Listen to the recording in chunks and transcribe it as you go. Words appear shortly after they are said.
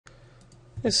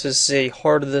This is a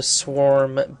Heart of the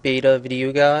Swarm beta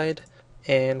video guide,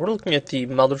 and we're looking at the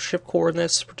Mothership Core in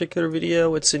this particular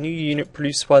video. It's a new unit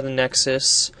produced by the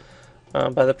Nexus,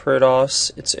 by the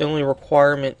Protoss. Its only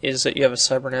requirement is that you have a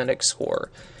Cybernetics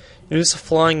Core. It is a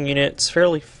flying unit. It's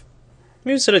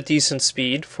moves at a decent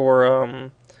speed for a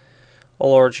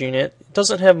large unit. It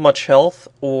doesn't have much health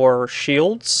or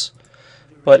shields,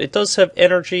 but it does have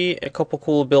energy, a couple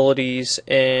cool abilities,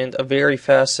 and a very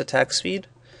fast attack speed.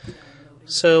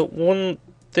 So one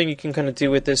thing you can kind of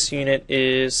do with this unit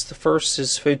is, the first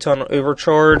is photon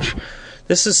overcharge.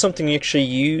 This is something you actually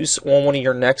use on one of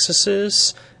your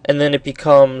Nexuses, and then it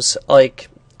becomes like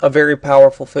a very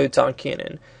powerful photon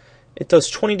cannon. It does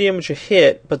 20 damage a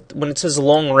hit, but when it says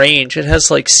long range, it has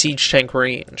like siege tank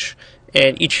range,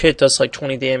 and each hit does like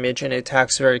 20 damage, and it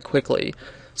attacks very quickly.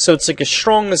 So it's like as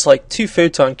strong as like 2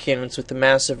 photon cannons with the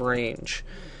massive range.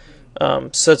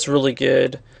 So that's really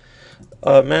good.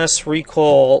 Mass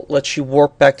Recall lets you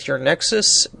warp back to your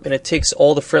Nexus, and it takes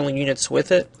all the friendly units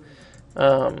with it.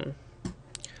 And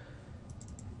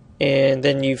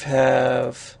then you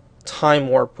have Time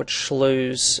Warp, which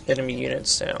slows enemy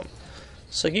units down.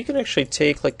 So you can actually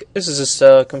take, like, this is just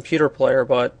a computer player,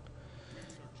 but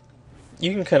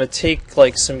you can kind of take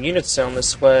like some units down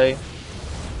this way.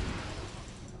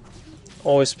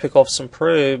 Always pick off some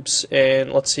probes,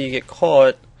 and let's say you get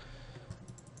caught.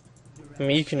 I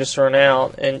mean, you can just run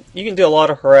out, and you can do a lot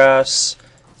of harass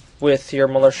with your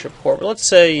Mothership Core. But let's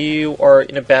say you are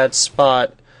in a bad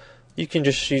spot, you can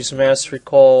just use Mass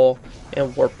Recall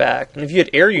and warp back. And if you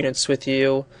had air units with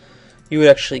you, you would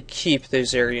actually keep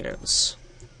those air units.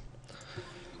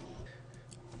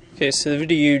 Okay, so the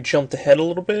video jumped ahead a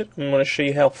little bit. I'm going to show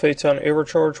you how photon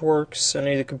overcharge works. I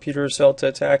know the computer is out to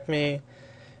attack me.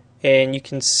 And you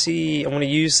can see I'm going to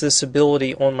use this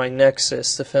ability on my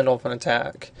Nexus to fend off an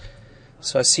attack.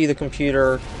 So I see the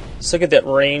computer. Let's look at that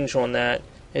range on that.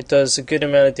 It does a good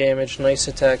amount of damage, nice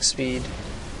attack speed.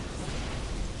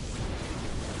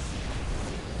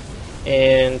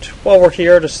 And while we're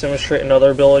here, just demonstrate another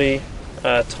ability,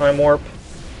 Time Warp.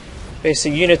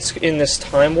 Basically, units in this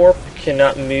Time Warp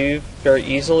cannot move very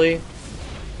easily.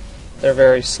 They're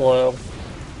very slow.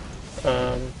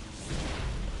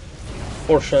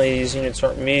 Fortunately, these units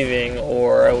aren't moving,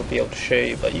 or I would be able to show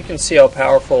you. But you can see how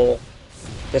powerful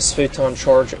this photon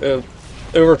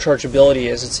overcharge ability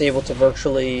is. It's able to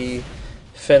virtually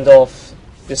fend off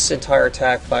this entire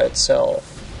attack by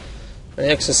itself. The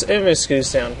Nexus almost goes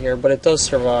down here, but it does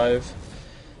survive,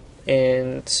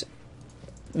 and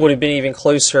would have been even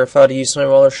closer if I had used my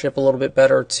Mothership a little bit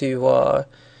better to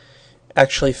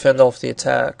actually fend off the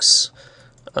attacks.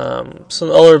 Some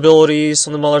other abilities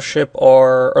on the Mothership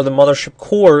or the Mothership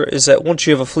Core, is that once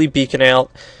you have a fleet beacon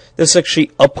out, this actually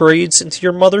upgrades into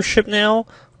your Mothership now,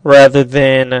 rather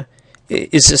than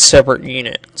is a separate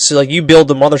unit. So like, you build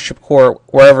the Mothership Core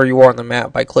wherever you are on the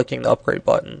map by clicking the upgrade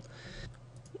button.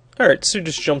 Alright, so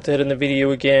just jumped ahead in the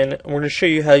video again. We're going to show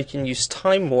you how you can use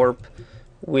Time Warp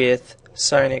with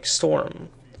Psionic Storm.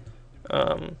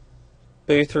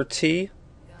 Both are T,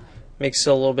 makes it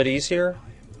a little bit easier.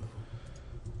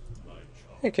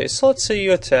 Okay, so let's say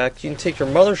you attack. You can take your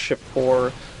Mothership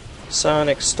Core,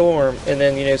 Psionic Storm, and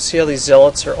then, see how these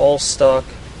zealots are all stuck,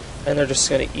 and they're just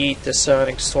going to eat the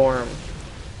Psionic Storm.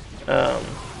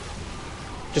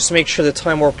 Just make sure the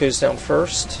Time Warp goes down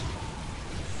first,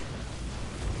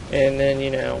 and then,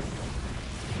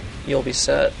 you'll be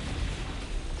set.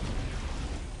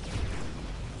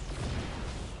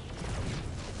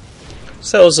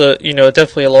 So that was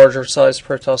definitely a larger sized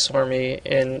Protoss army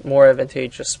and more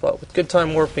advantageous, but with good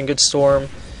Time Warp and good Storm,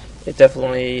 it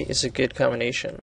definitely is a good combination.